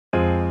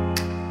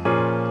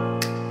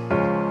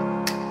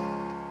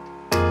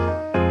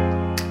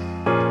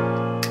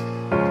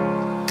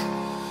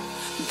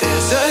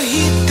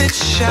sunlight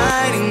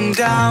shining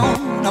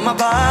down on my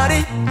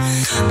body.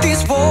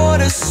 These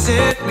waters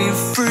set me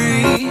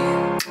free.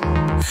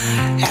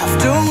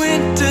 After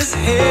winter's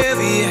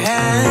heavy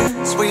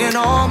hands weighing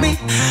on me,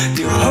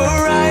 new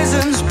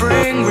horizons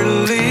bring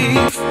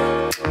relief.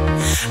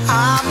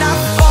 I'm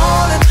not